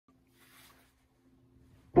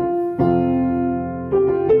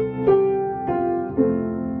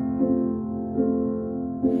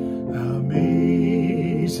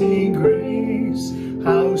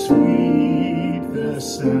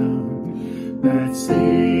that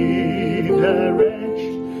saved a wretch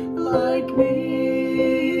like me.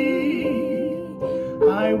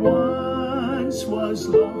 I once was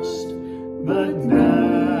lost, but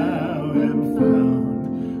now am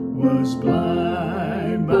found, was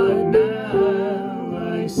blind, but now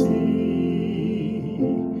I see.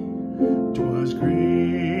 'Twas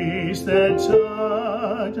grace that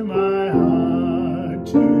taught my heart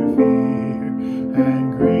to fear,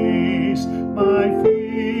 and grace my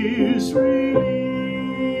fears relieved.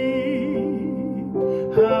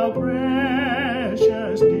 How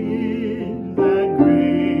precious did that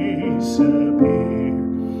grace appear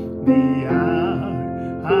the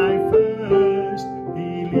hour I first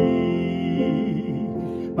believed.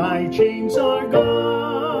 My chains are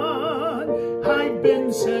gone, I've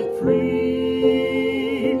been set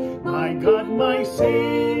free. My God, my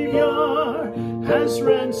Savior, has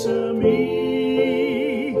ransomed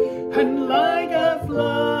me. And like a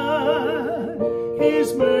flood,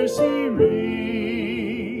 His mercy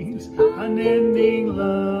reigns. Unending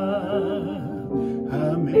love,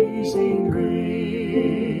 amazing grace.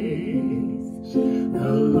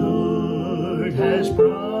 The Lord has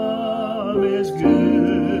promised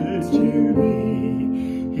good to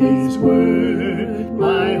me. His word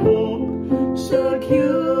my hope secures.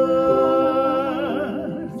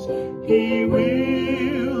 He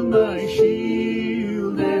will my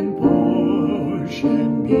shield and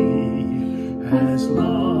portion be, as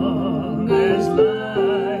long as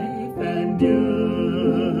life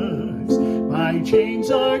endures. My chains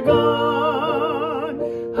are gone,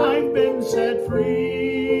 I've been set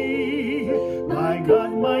free. My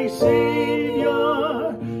God, my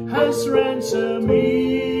Savior, has ransomed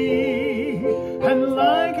me. And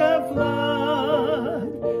like a flood,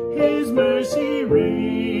 His mercy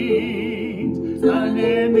reigns.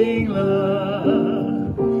 Unending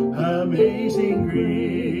love, amazing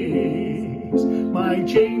grace. My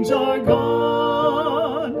chains are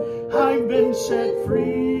gone, I've been set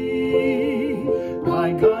free.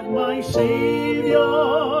 My God, my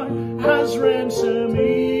Savior, has ransomed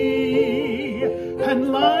me. And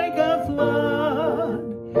like a flood,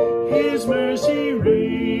 His mercy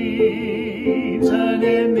reigns.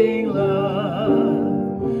 Unending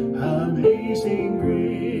love, amazing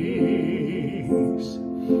grace.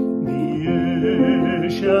 The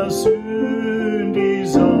earth shall soon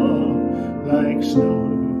dissolve like snow,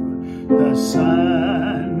 the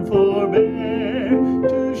sun forbear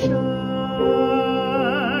to shine,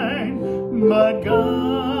 but God